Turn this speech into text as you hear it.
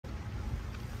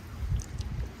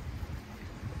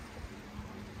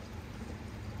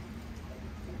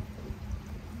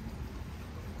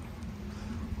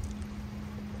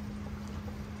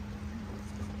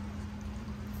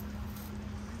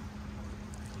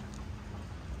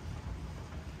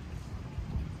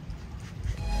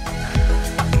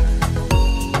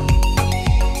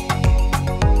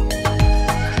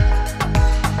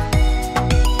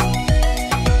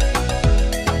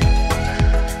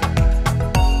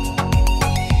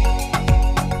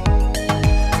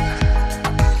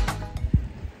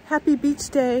beach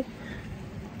day.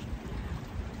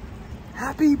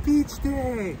 Happy beach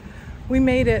day. We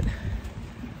made it.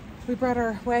 We brought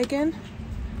our wagon,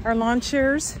 our lawn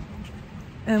chairs,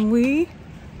 and we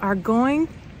are going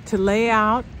to lay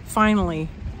out finally.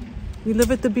 We live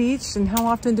at the beach, and how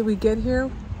often do we get here?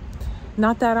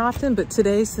 Not that often, but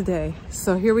today's the day.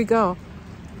 So here we go.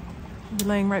 We're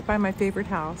laying right by my favorite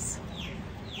house.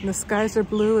 And the skies are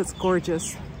blue, it's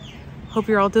gorgeous. Hope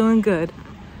you're all doing good.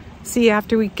 See you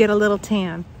after we get a little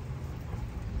tan.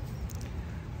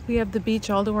 We have the beach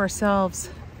all to ourselves.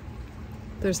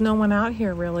 There's no one out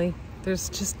here really. There's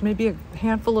just maybe a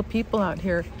handful of people out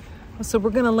here. So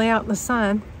we're gonna lay out in the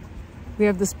sun.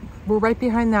 We're right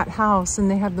behind that house, and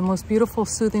they have the most beautiful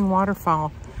soothing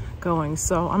waterfall going.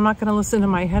 So I'm not gonna listen to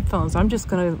my headphones. I'm just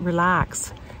gonna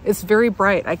relax. It's very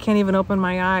bright. I can't even open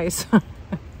my eyes.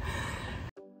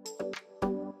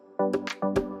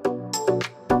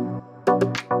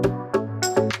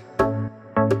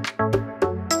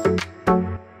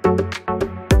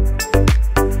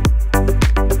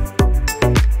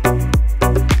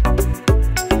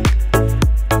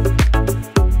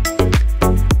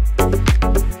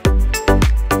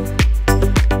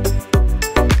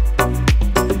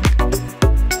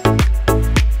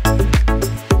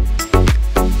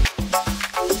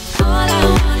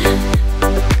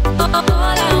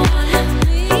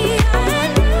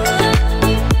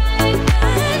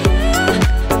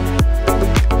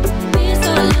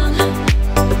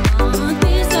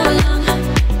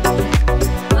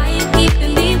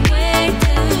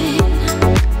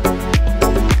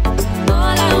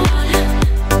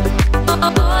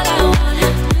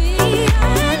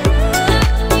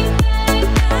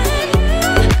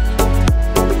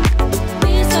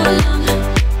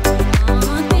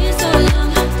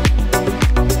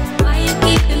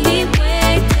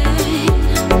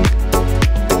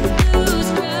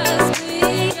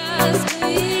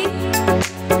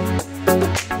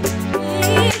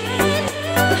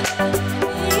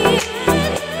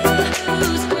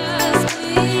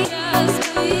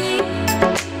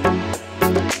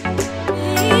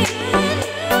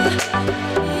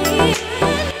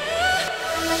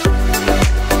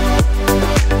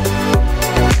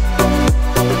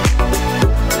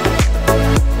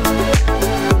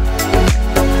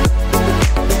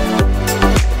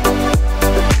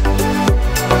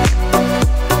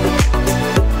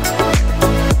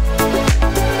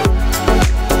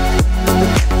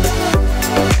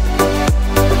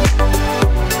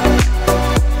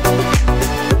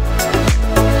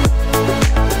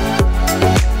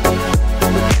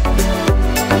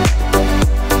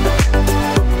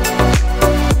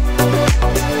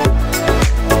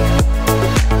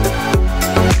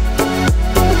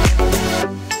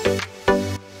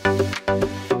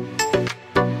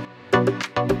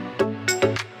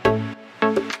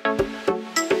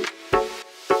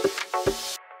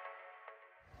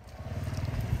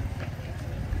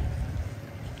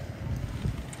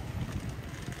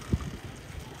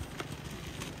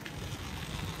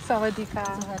 Sawadee-ka.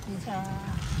 Sawadee-ka.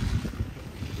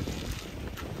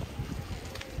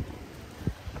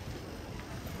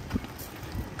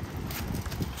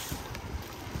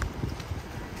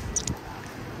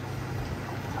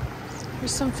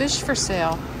 There's some fish for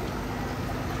sale.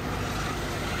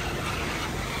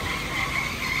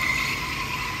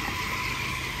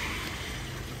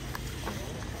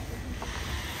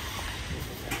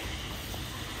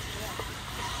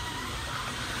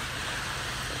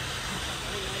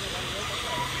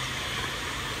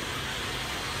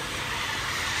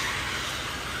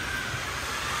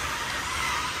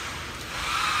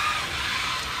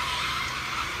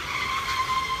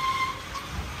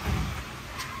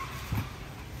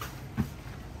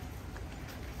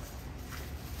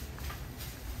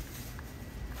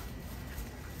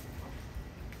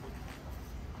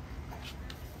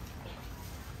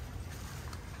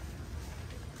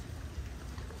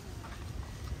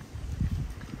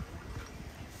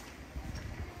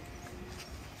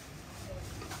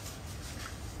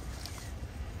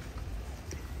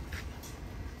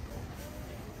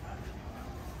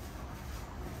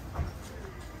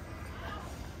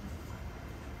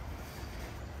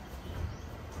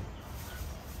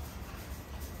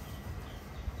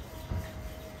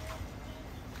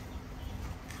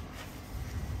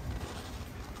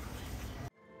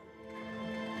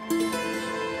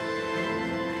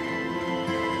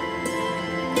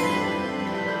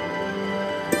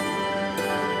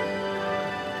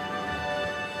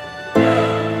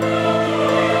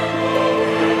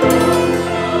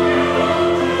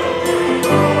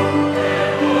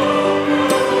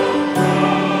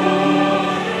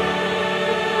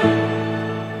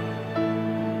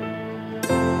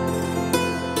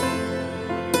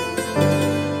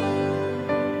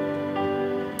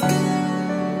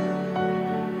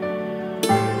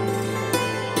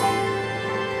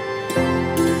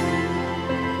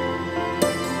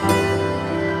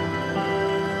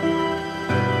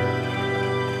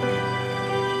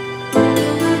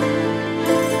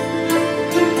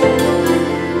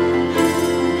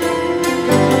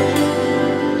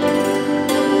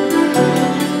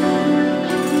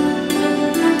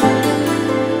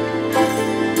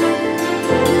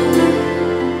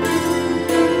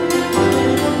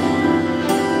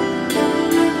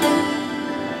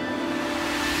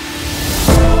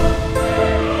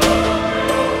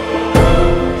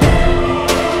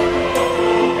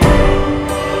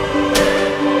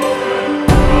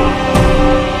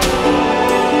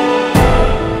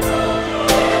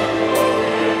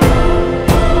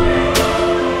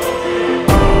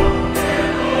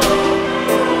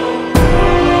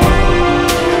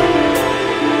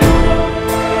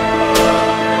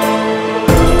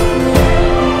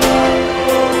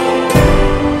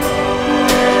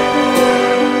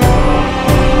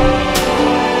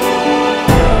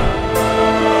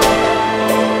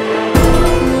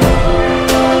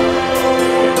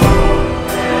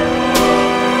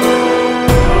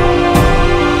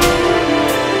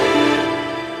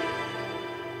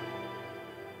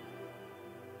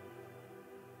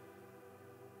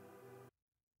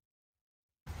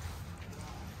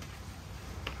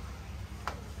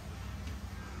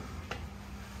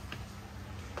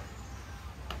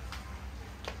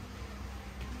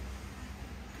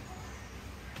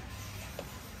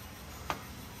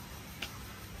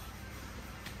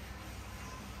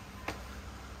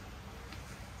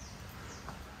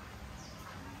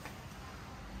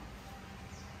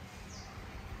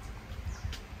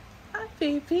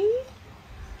 baby.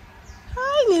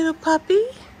 Hi, little puppy.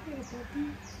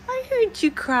 I heard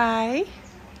you cry.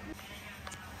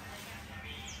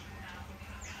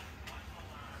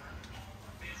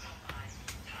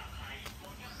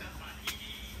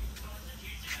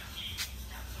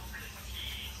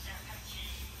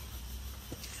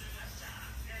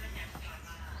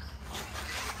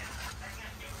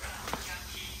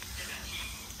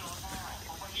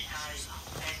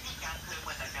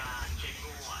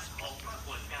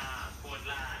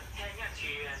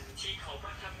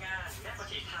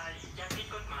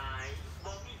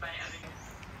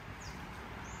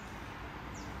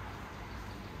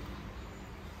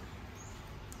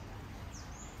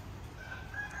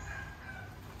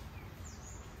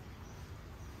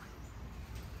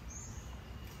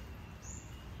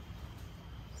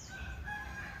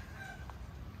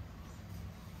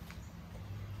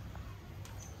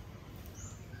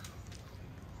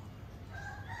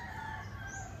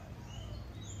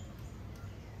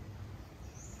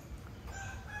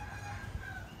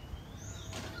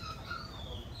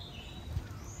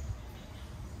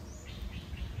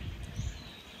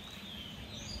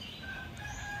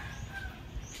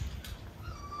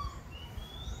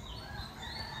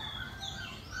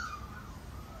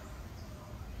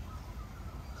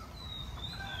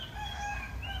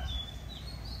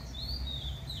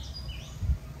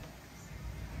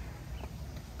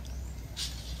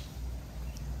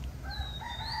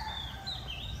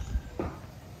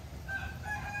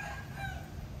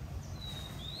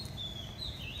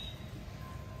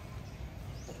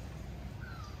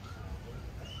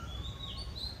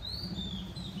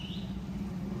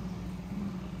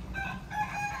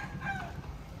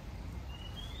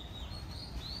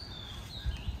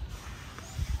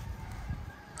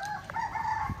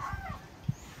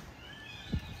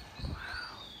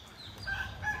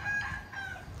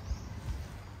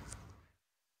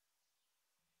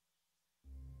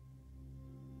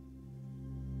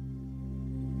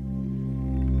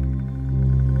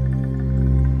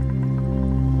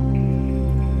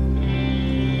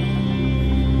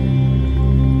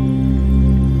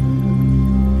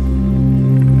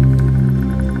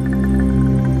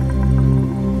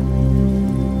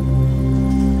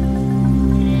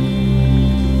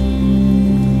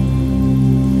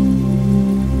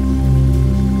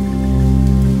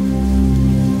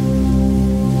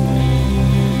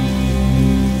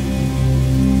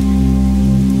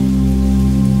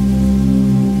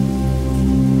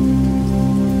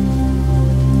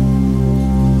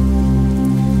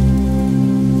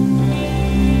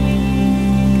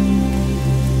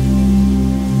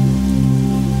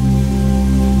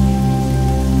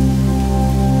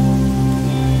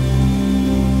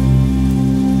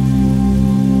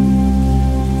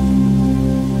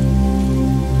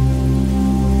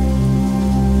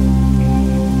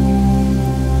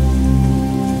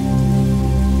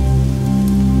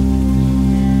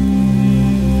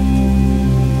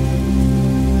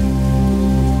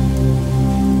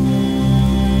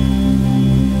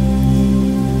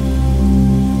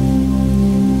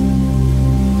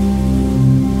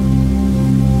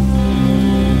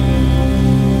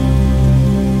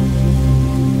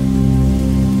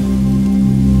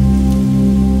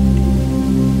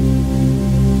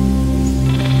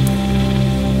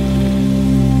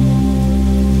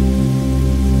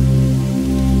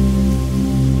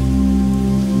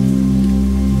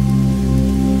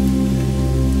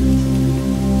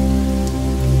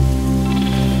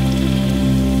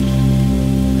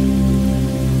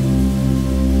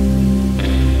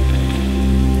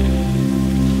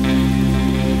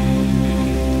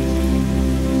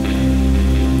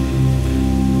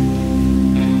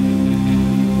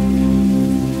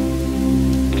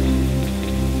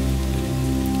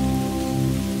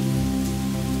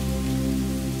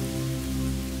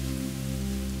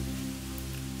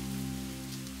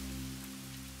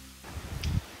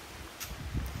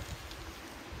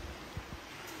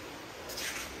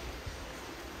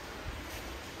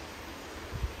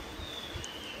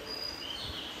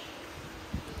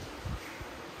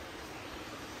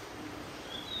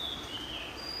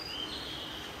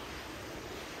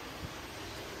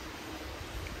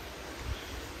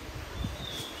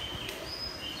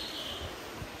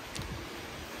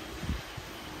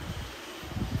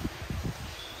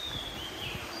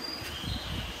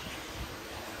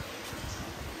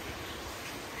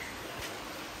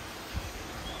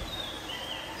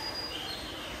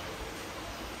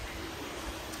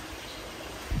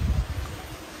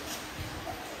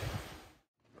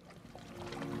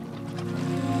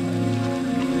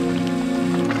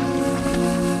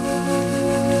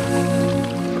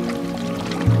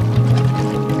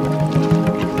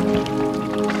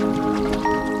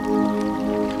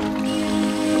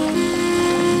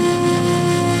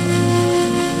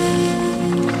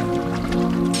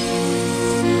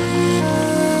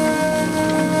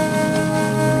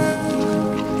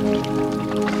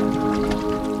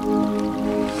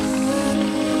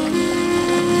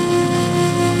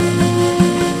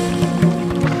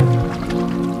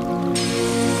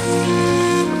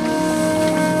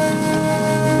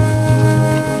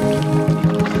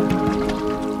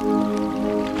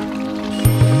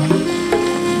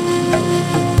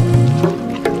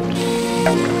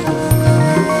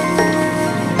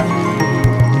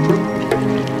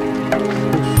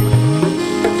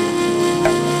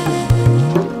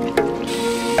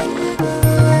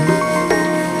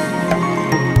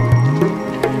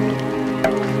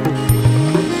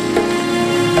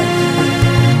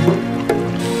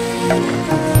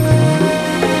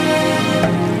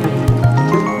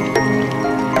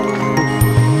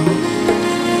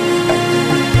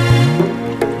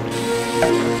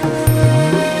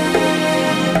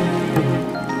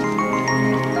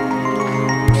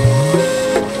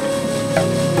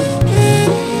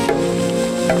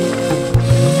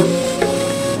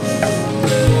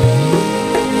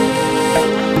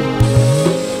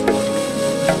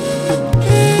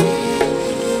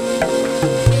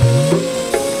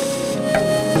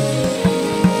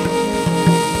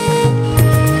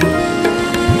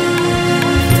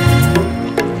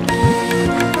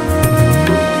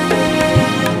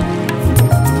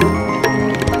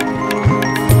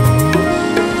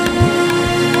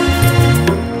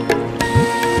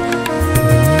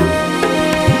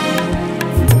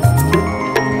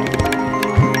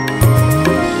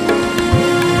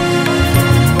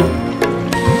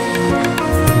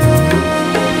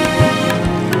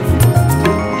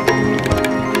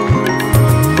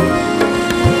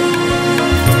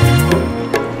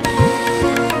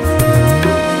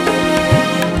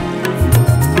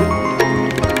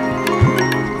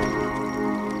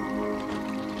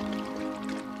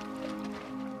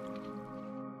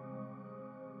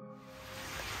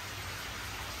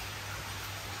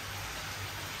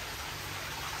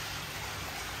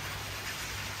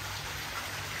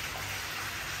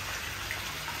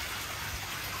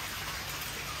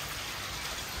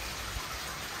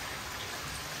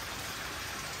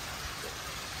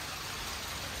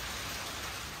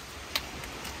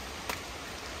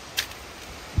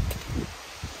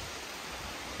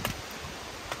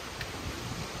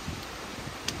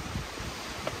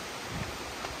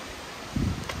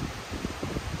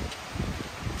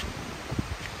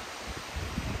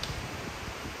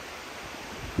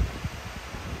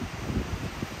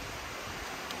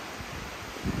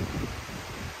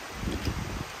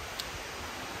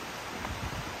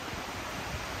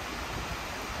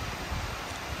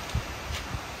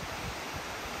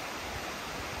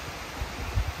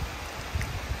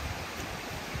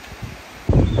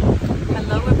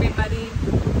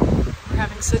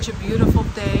 such a beautiful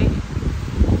day.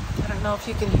 I don't know if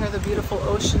you can hear the beautiful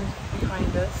ocean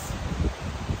behind us.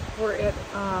 We're at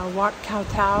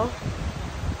KHAO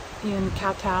in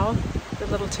KHAO, the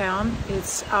little town.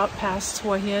 It's out past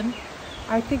Hua Hin.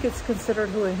 I think it's considered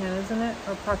Hua Hin, isn't it?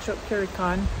 Or Prachok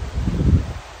Kirikan.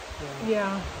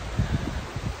 Yeah.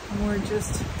 And we're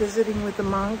just visiting with the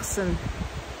monks and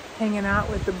hanging out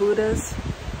with the Buddhas.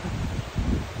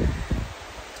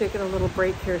 Taking a little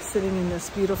break here, sitting in this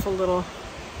beautiful little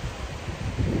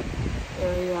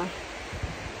area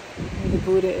where the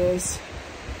Buddha is.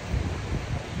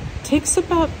 Takes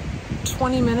about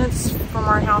 20 minutes from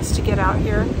our house to get out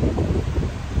here.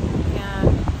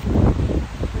 And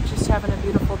we're just having a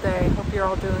beautiful day. Hope you're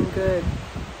all doing good.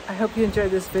 I hope you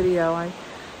enjoyed this video. I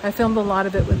filmed a lot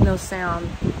of it with no sound.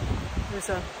 There's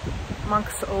a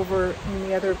monks over in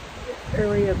the other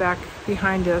area back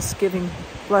behind us giving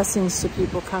blessings to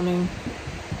people coming.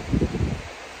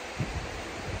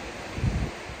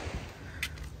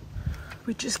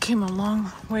 We just came a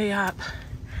long way up.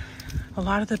 A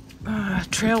lot of the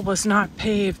trail was not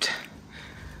paved,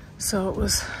 so it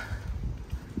was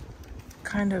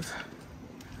kind of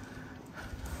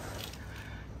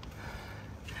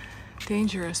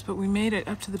dangerous, but we made it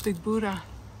up to the big Buddha.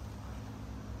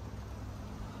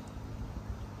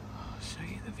 I'll show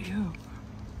you the view.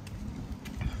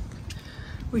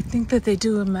 We think that they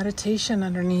do a meditation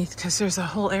underneath because there's a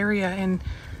whole area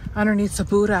underneath the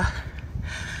Buddha.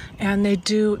 And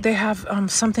they have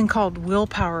something called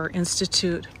Willpower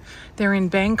Institute. They're in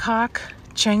Bangkok,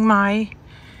 Chiang Mai,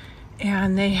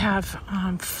 and they have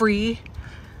free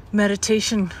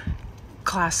meditation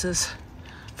classes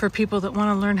for people that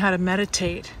want to learn how to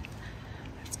meditate.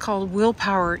 It's called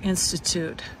Willpower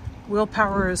Institute.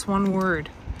 Willpower is one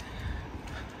word.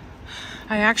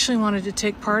 I actually wanted to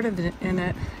take part of it in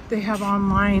it. They have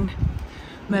online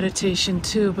meditation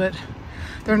too, but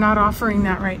they're not offering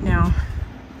that right now.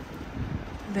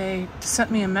 They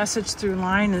sent me a message through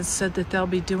line and said that they'll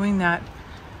be doing that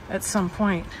at some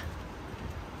point.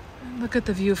 Look at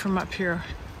the view from up here.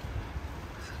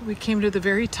 We came to the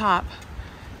very top,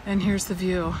 and here's the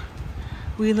view.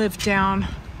 We live down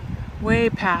way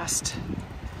past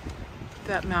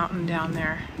that mountain down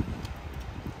there.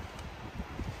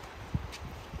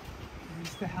 We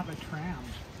used to have a tram.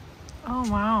 Oh,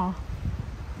 wow.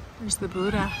 There's the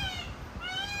Buddha.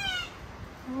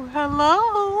 Oh,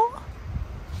 hello.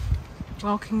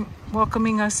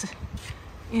 Welcoming us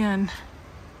in.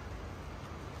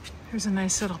 Here's a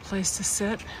nice little place to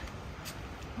sit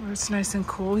where it's nice and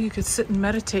cool. You could sit and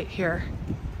meditate here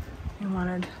if you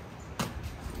wanted.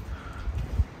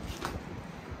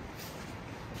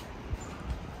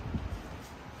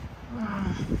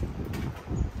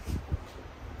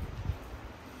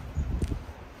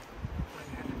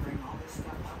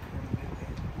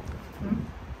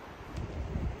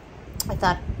 I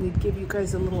thought we'd give you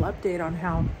guys a little update on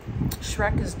how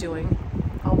Shrek is doing.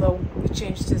 Although we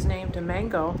changed his name to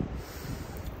Mango,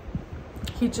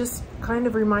 he just kind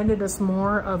of reminded us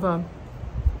more of a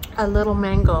little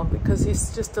mango because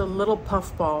he's just a little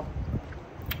puffball.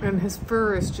 And his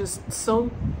fur is just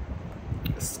so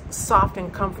soft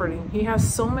and comforting. He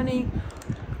has so many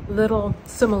little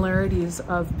similarities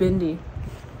of Bindi.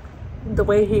 The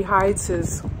way he hides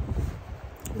his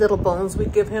little bones we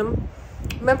give him.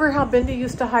 Remember how Bindi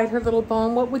used to hide her little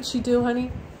bone? What would she do,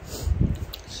 honey?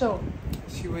 Show.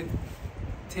 She would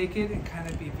take it and kind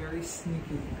of be very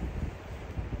sneaky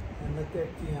and look at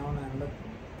Fiona and look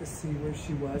to see where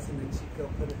she was, and then she'd go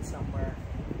put it somewhere,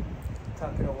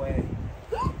 tuck it away,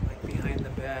 like behind the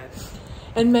bed.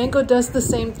 And Mango does the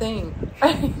same thing.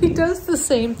 He does the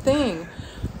same thing.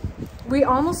 We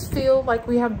almost feel like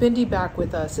we have Bindi back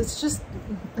with us. It's just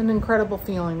an incredible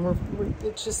feeling.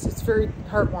 It's very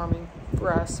heartwarming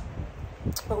for us.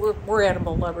 But we're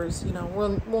animal lovers, you know.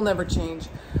 We'll never change.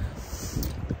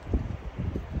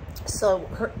 So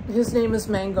his name is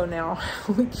Mango now.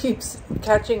 We keep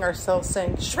catching ourselves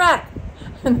saying Shrek,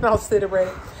 and then I'll say to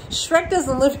Ray, Shrek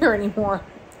doesn't live here anymore.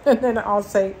 And then I'll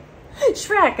say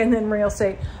Shrek, and then Ray will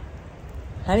say,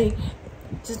 honey,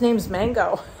 his name's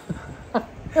Mango.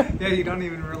 Yeah, you don't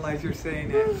even realize you're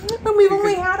saying it. And we've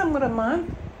only had him with a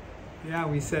month. Yeah,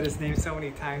 we said his name so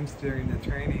many times during the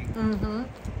training. Mm-hmm.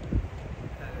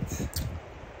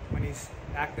 When he's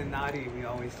acting naughty, we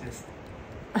always just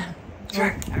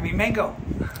Mango.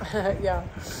 Yeah.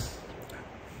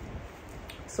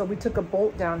 So we took a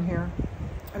bolt down here,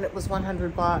 and it was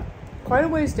 100 baht. Quite a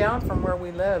ways down from where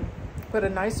we live, but a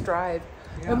nice drive.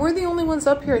 Yeah. And we're the only ones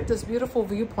up here at this beautiful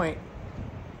viewpoint.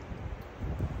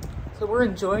 So we're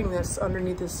enjoying this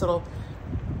underneath this little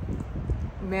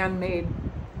man-made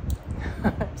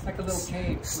It's like a little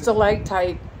cave.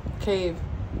 Stalactite cave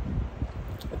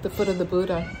at the foot of the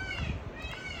Buddha.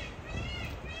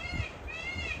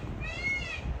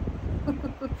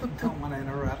 Don't want to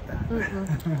interrupt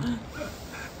that.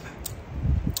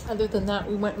 Other than that,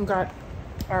 we went and got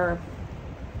our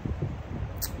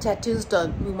tattoos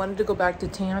done. We wanted to go back to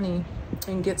Tanny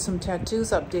and get some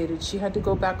tattoos updated. She had to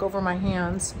go back over my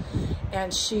hands,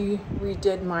 and she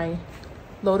redid my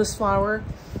lotus flower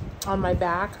on my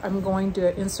back. I'm going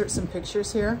to insert some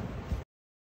pictures here.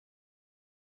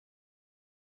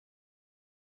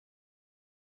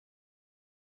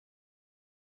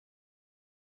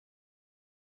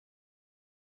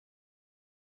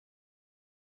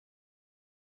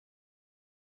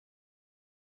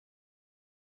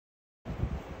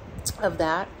 Of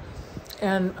that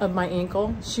and of my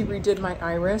ankle. She redid my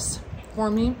iris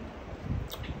for me.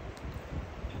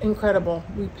 Incredible.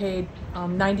 We paid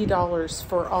 $90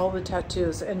 for all the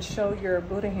tattoos. And show your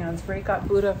Buddha hands. Ray got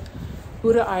Buddha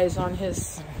eyes on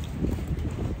his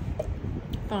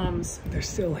thumbs. They're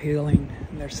still healing,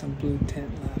 and there's some blue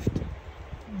tint left.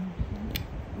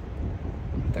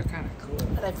 They're kind of cool.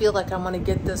 And I feel like I want to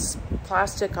get this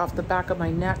plastic off the back of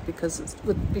my neck because it's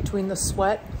between the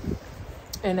sweat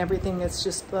and everything, it's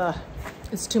just,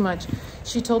 it's too much.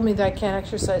 She told me that I can't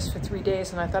exercise for 3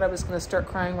 days, and I thought I was going to start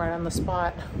crying right on the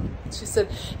spot. She said,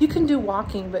 you can do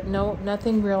walking, but no,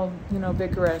 nothing real, you know,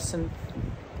 vigorous. And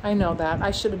I know that. I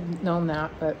should have known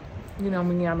that, but, you know,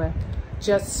 when I'm a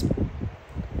jetaholic.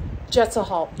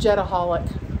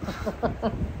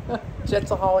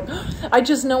 Jetsaholic. I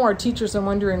just know our teachers are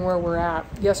wondering where we're at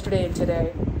yesterday and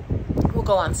today. We'll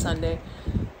go on Sunday.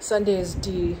 Sunday is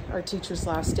D, our teacher's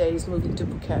last day. He's moving to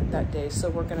Phuket that day, so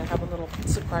we're going to have a little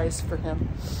surprise for him.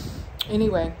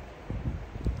 Anyway,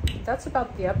 that's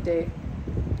about the update.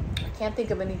 I can't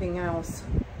think of anything else.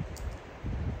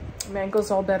 Mango's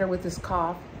all better with his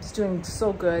cough. He's doing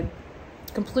so good.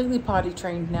 Completely potty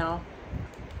trained now.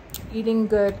 Eating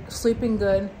good, sleeping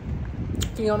good.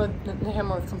 Fiona and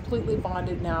him are completely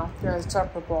bonded now. They're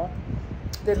inseparable.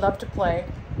 They love to play.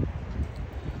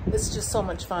 It's just so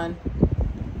much fun.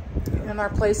 And our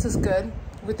place is good.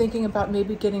 We're thinking about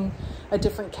maybe getting a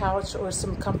different couch or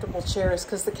some comfortable chairs,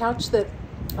 because the couch that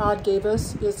Odd gave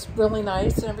us is really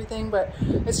nice and everything, but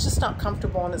it's just not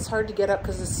comfortable, and it's hard to get up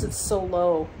because it sits so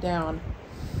low down.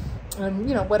 And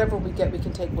you know, whatever we get, we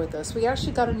can take with us. We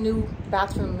actually got a new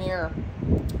bathroom mirror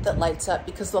that lights up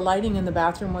because the lighting in the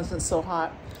bathroom wasn't so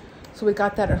hot. So we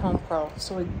got that at Home Pro.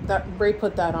 So Ray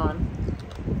put that on.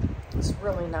 It's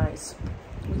really nice.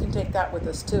 We can take that with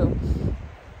us too.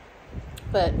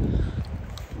 But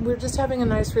we're just having a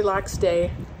nice relaxed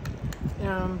day.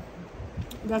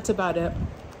 That's about it.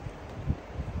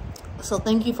 So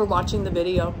thank you for watching the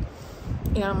video.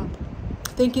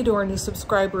 Thank you to our new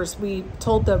subscribers. We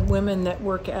told the women that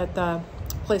work at the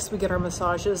place we get our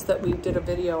massages that we did a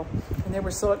video, and they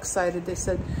were so excited. They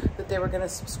said that they were going to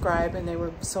subscribe, and they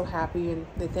were so happy, and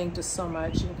they thanked us so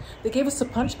much. And they gave us a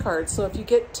punch card, so if you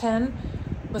get 10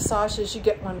 massages, you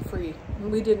get one free.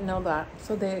 And we didn't know that,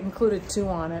 so they included 2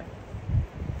 on it.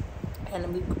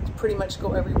 And we pretty much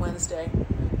go every Wednesday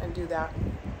and do that.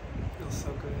 Feels so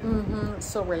good. It's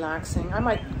so relaxing. I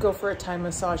might go for a Thai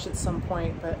massage at some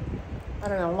point, but I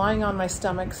don't know, lying on my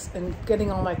stomach and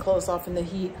getting all my clothes off in the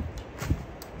heat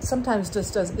sometimes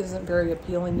just isn't very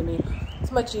appealing to me.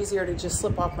 It's much easier to just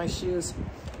slip off my shoes.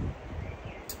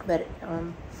 But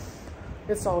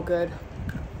it's all good.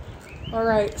 All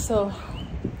right, so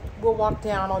we'll walk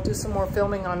down. I'll do some more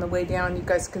filming on the way down. You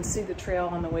guys can see the trail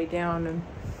on the way down, and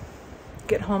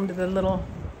get home to the little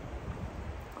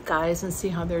guys and see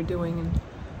how they're doing, and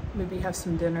maybe have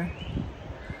some dinner.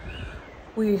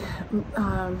 We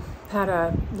had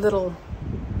a little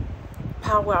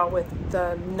powwow with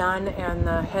the nun and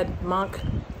the head monk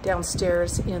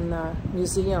downstairs in the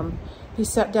museum. He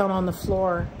sat down on the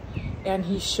floor and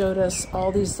he showed us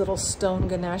all these little stone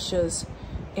Ganeshas,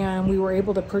 and we were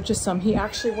able to purchase some. He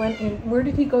actually went in. Where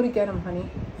did he go to get them, honey?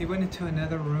 He went into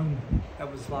another room that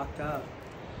was locked up.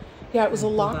 Yeah, it was a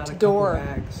locked door.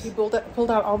 He pulled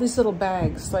out all these little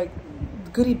bags, like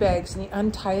goodie bags, and he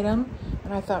untied them.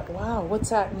 And I thought, wow, what's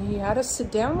that? And he had us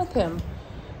sit down with him.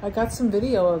 I got some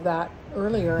video of that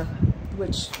earlier,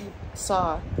 which you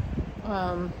saw.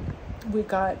 We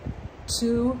got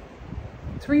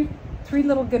three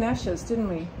little Ganeshas, didn't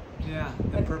we? Yeah,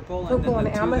 the purple and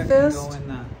amethyst. That can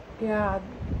go in the... Yeah,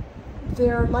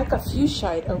 they're like a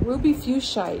fuchsite, a ruby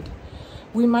fuchsite.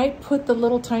 We might put the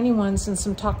little tiny ones in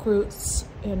some talk roots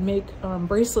and make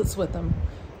bracelets with them.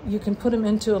 You can put them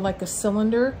into like a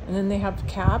cylinder, and then they have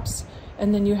caps,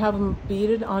 and then you have them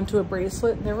beaded onto a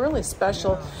bracelet, and they're really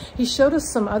special. Yeah. He showed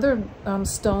us some other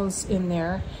stones in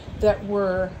there that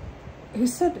were, he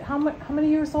said, how many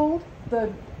years old?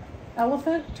 The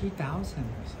elephant? 2,000 or something.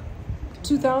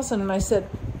 2,000, and I said,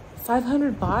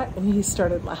 500 baht? And he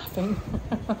started laughing.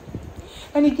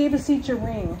 And he gave us each a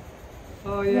ring.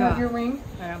 Oh, yeah. You have your ring?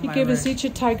 He gave us each a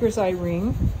tiger's eye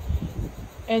ring.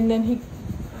 And then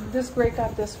this Gray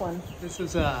got this one. This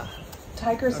is a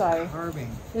tiger's eye.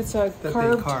 Carving. It's a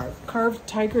carved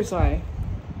tiger's eye.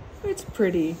 It's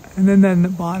pretty. And then at the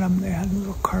bottom, they had a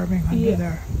little carving under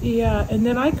there. Yeah, and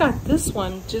then I got this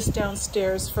one just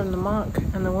downstairs from the monk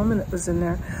and the woman that was in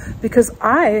there, because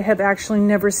I have actually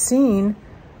never seen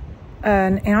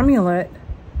an amulet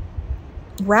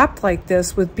wrapped like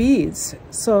this with beads.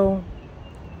 So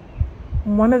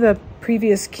one of the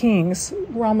previous kings,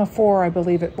 Rama IV, I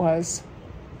believe it was,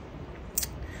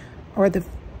 or the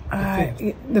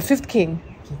fifth king.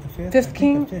 Fifth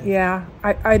king? Yeah.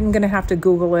 I'm going to have to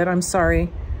Google it. I'm sorry.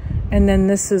 And then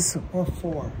this is... Or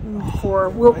 4. 4.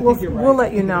 We'll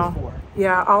let you know.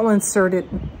 Yeah, I'll insert it.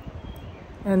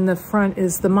 And the front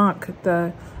is the monk.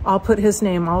 I'll put his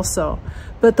name also.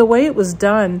 But the way it was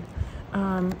done,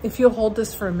 if you'll hold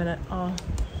this for a minute,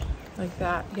 like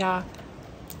that. Yeah.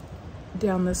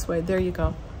 Down this way. There you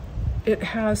go. It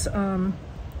has...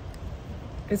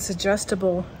 it's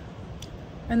adjustable.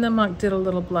 And the monk did a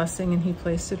little blessing, and he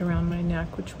placed it around my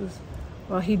neck, which was,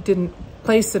 well, he didn't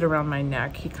place it around my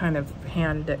neck. He kind of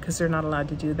handed it, because they're not allowed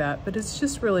to do that. But it's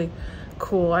just really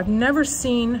cool. I've never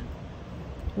seen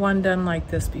one done like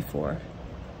this before.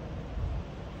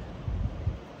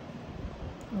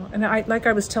 And like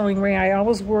I was telling Ray, I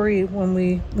always worry when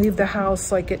we leave the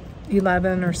house, like at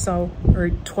 11 or so, or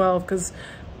 12, because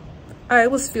I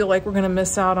always feel like we're going to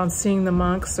miss out on seeing the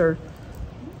monks or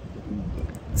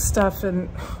stuff. And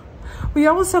we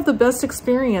always have the best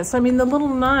experience. I mean, the little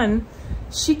nun,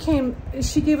 she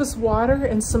gave us water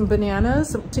and some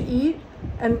bananas to eat,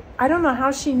 and I don't know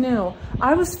how she knew.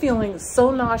 I was feeling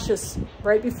so nauseous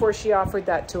right before she offered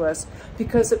that to us,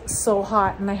 because it was so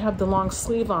hot, and I had the long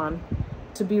sleeve on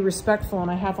to be respectful,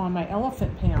 and I have on my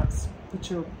elephant pants,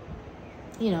 which are,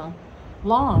 you know,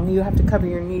 long. You have to cover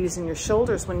your knees and your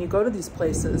shoulders when you go to these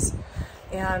places.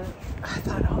 And I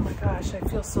thought, oh my gosh, I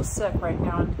feel so sick right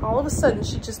now. And all of a sudden,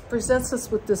 she just presents us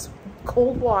with this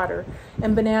cold water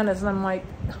and bananas. And I'm like,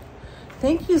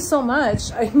 thank you so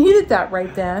much. I needed that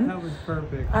right then. That was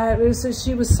perfect.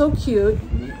 She was so cute.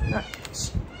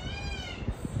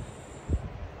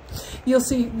 You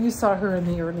saw her in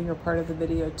the earlier part of the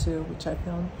video too, which I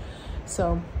filmed.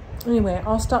 So anyway,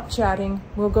 I'll stop chatting.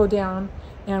 We'll go down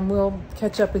and we'll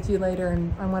catch up with you later.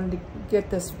 And I wanted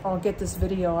to I'll get this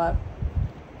video up.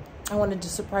 I wanted to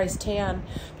surprise Tan,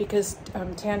 because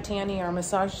Tanny, our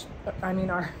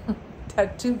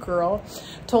tattoo girl,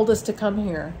 told us to come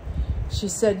here. She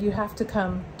said, you have to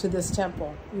come to this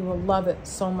temple. You will love it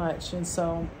so much. And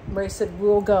so Ray said,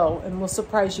 we'll go and we'll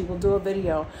surprise you. We'll do a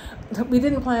video. We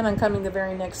didn't plan on coming the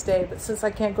very next day, but since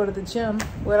I can't go to the gym,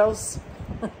 what else?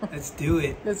 Let's do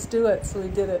it. Let's do it. So we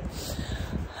did it.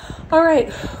 All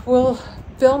right. We'll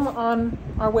film on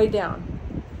our way down.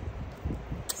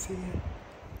 See ya.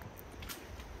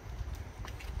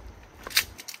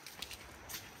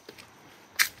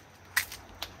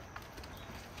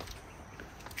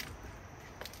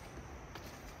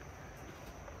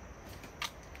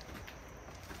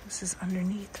 This is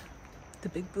underneath the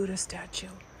big Buddha statue.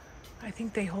 I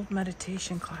think they hold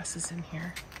meditation classes in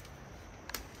here.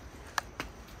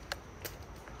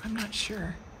 I'm not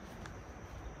sure.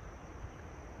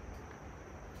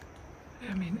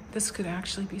 I mean, this could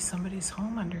actually be somebody's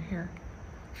home under here.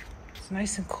 It's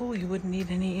nice and cool. You wouldn't need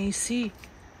any AC.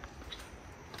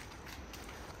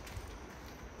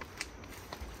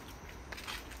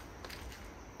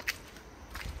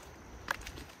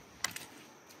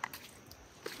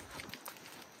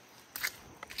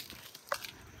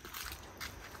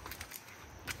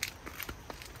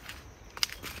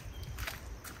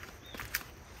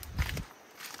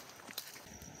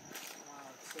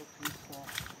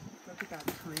 That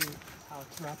tree, how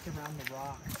it's wrapped around the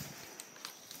rock.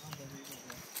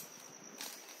 Unbelievable.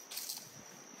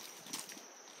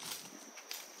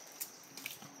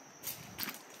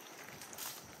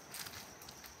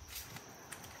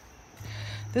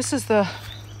 This is the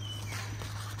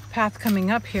path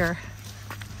coming up here.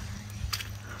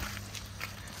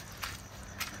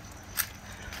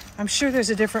 I'm sure there's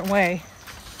a different way.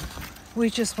 We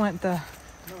just went the...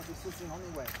 No, this is the only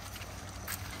way.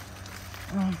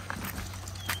 Hang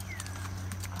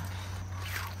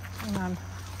on.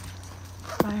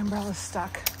 My umbrella's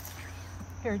stuck.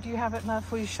 Here, do you have it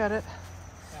enough? Will you shut it?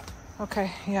 Yeah.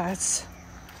 Okay, yeah, it's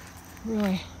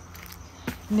really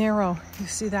narrow. You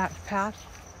see that path?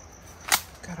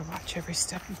 Gotta watch every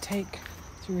step you take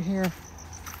through here.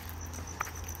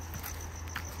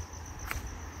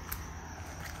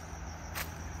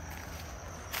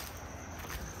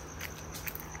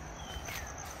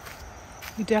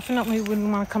 You definitely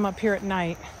wouldn't want to come up here at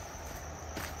night.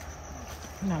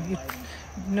 No,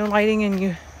 no lighting, and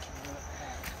yeah.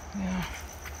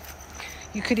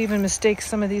 You could even mistake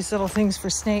some of these little things for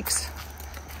snakes.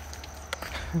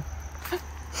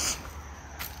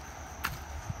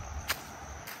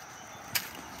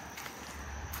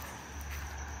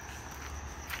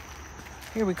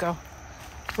 Here we go.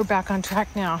 We're back on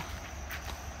track now.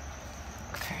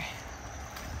 Okay.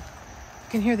 You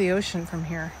can hear the ocean from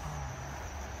here.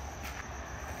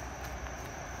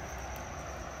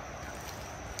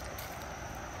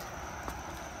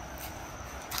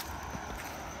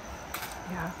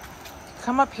 Yeah.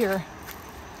 Come up here.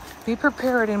 Be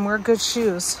prepared and wear good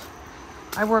shoes.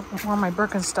 I wore my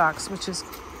Birkenstocks, which is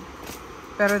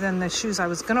better than the shoes I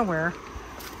was gonna wear.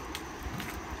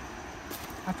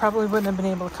 I probably wouldn't have been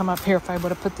able to come up here if I would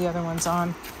have put the other ones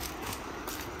on.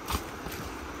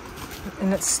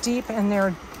 And it's steep, and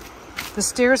the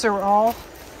stairs are all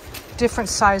different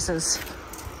sizes.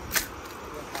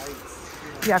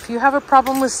 Yeah, if you have a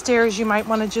problem with stairs, you might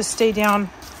want to just stay down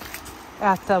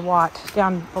at the Wat,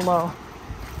 down below.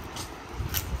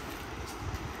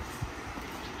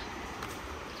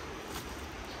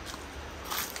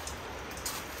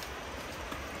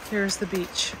 Here's the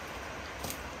beach.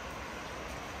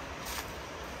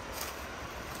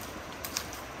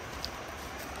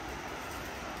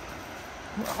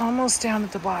 We're almost down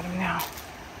at the bottom now.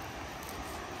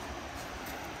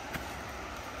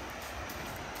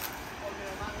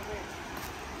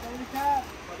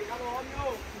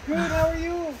 Good, how are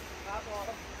you?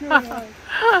 Good.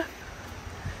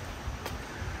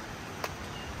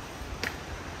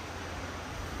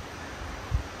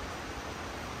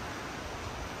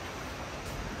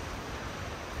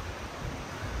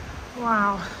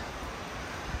 Wow.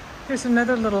 Here's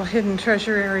another little hidden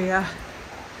treasure area.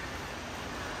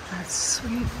 That's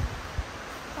sweet.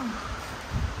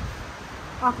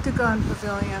 Oh. Octagon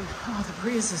Pavilion. Oh, the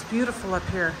breeze is beautiful up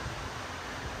here.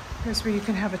 Here's where you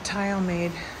can have a tile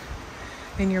made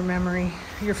in your memory.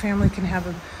 Your family can have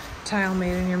a tile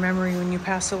made in your memory when you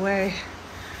pass away.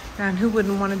 And who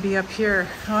wouldn't want to be up here,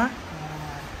 huh?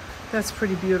 That's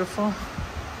pretty beautiful.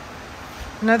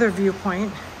 Another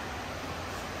viewpoint.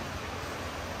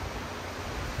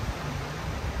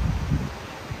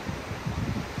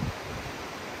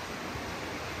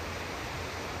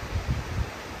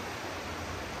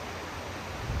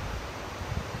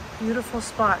 Beautiful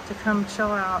spot to come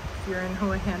chill out if you're in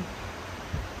Hua Hin.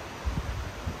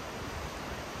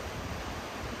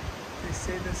 They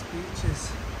say this beach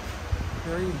is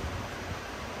very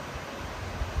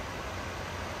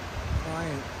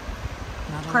quiet.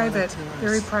 Not Private,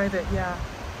 very private, yeah.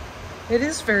 It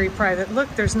is very private. Look,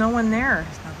 there's no one there.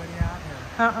 There's nobody out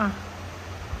here.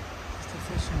 Just a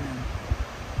fisherman.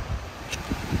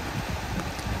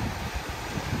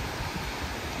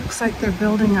 Looks like they're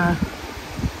building a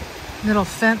little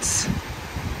fence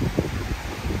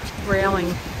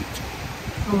railing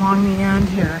along the end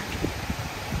here.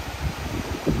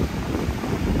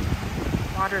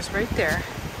 Water's right there.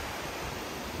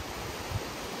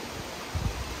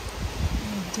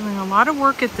 Doing a lot of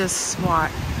work at this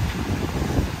spot.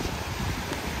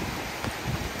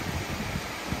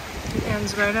 It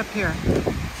ends right up here.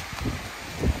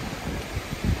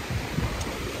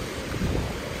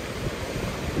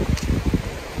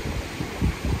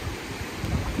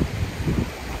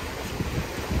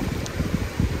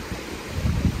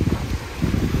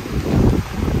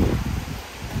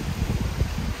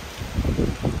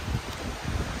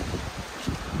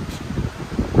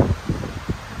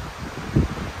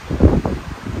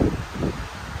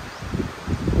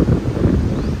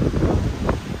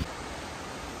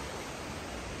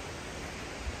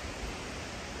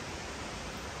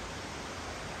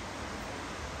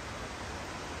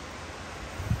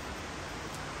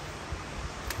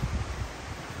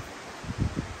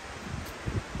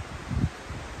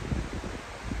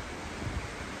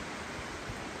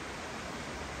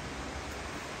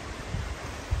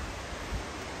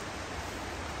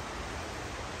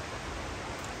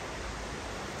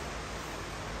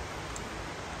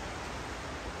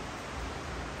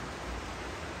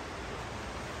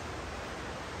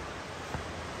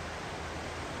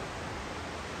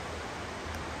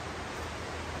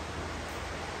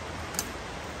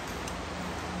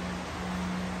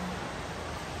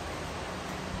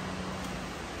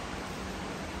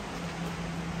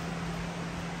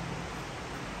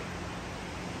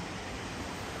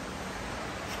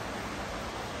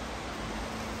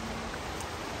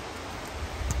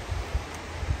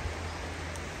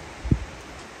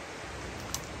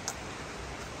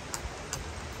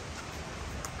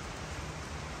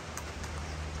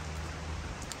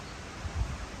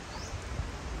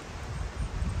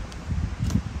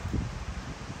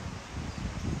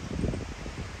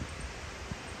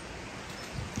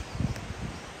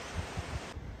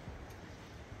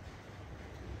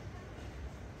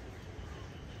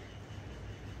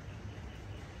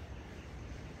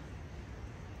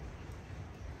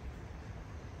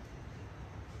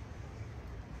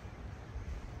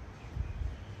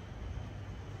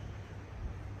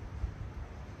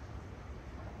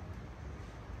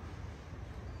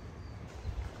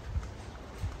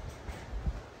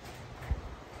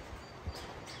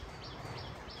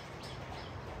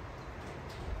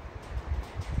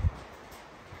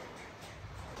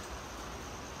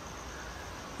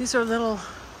 These are little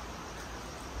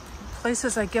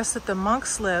places, I guess, that the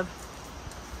monks live.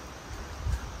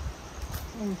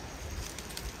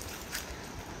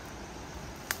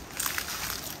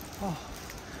 Oh.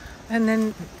 And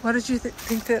then, what did you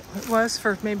think that was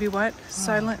for maybe what?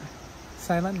 Silent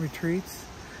retreats?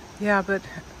 Yeah, but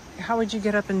how would you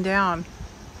get up and down?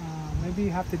 Maybe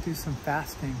you have to do some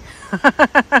fasting.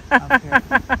 Up here.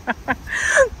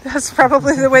 That's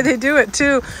probably the way they do it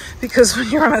too, because when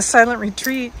you're on a silent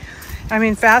retreat, I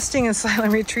mean, fasting and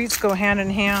silent retreats go hand in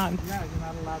hand. Yeah, you're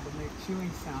not allowed to make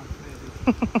chewing sounds,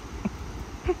 maybe.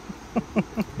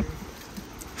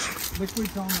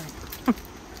 Liquids only.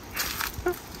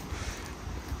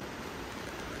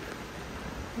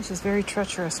 This is very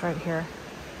treacherous right here.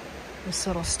 This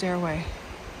little stairway.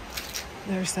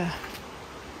 There's the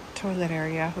toilet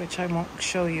area, which I won't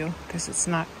show you because it's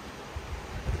not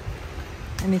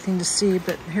anything to see,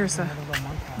 but here's a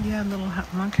little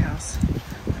monk house.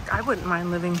 Like, I wouldn't mind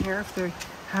living here if they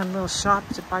had a little shop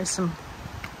to buy some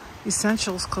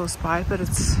essentials close by, but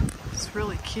it's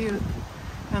really cute.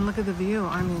 And look at the view.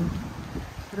 I mean,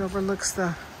 it overlooks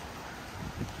the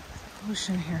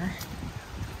ocean here.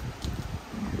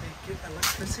 They get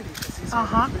electricity because these are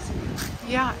electricity.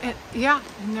 Yeah,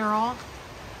 and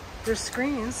they're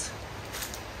screens.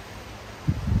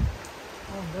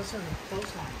 Oh, those are the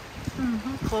clothesline.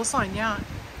 Clothesline, yeah.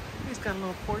 He's got a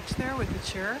little porch there with a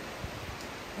chair.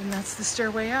 And that's the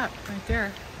stairway up right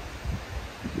there.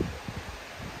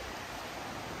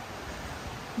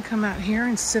 You come out here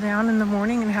and sit down in the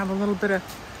morning and have a little bit of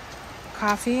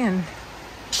coffee and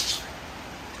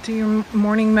do your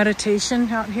morning meditation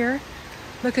out here.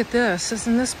 Look at this.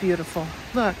 Isn't this beautiful?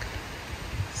 Look.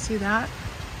 See that?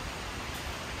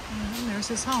 And there's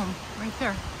his home right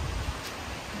there.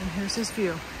 And here's his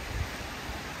view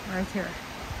right here.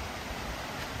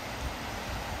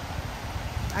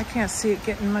 I can't see it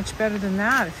getting much better than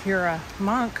that if you're a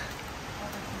monk.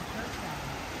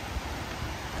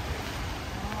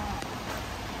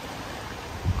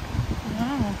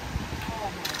 Oh.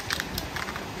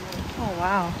 Oh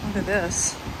wow, look at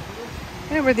this.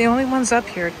 Yeah, we're the only ones up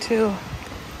here too.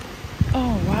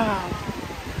 Oh wow.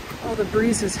 Oh, the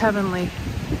breeze is heavenly.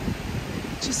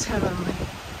 Just heavenly.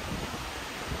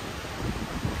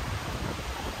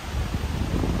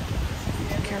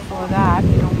 Be careful of that.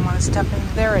 You don't want to step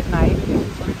in there at night.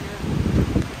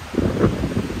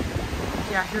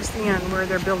 Yeah, here's the end where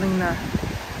they're building the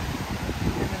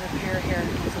pier here.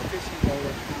 It's a fishing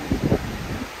boat.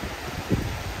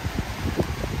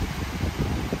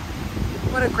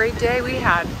 What a great day we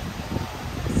had.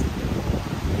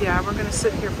 Yeah, we're going to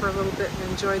sit here for a little bit and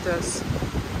enjoy this.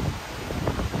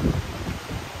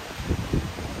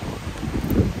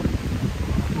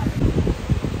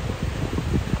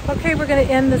 Okay, we're going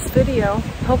to end this video.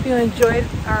 Hope you enjoyed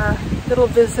our little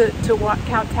visit to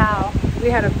Khaotao. We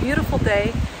had a beautiful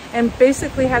day and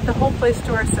basically had the whole place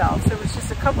to ourselves. There was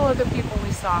just a couple other people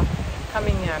we saw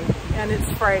coming in, and it's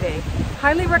Friday.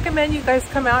 Highly recommend you guys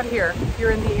come out here if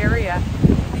you're in the area. I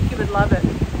think you would love it.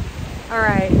 All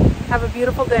right, have a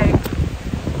beautiful day.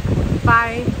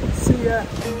 Bye. See ya.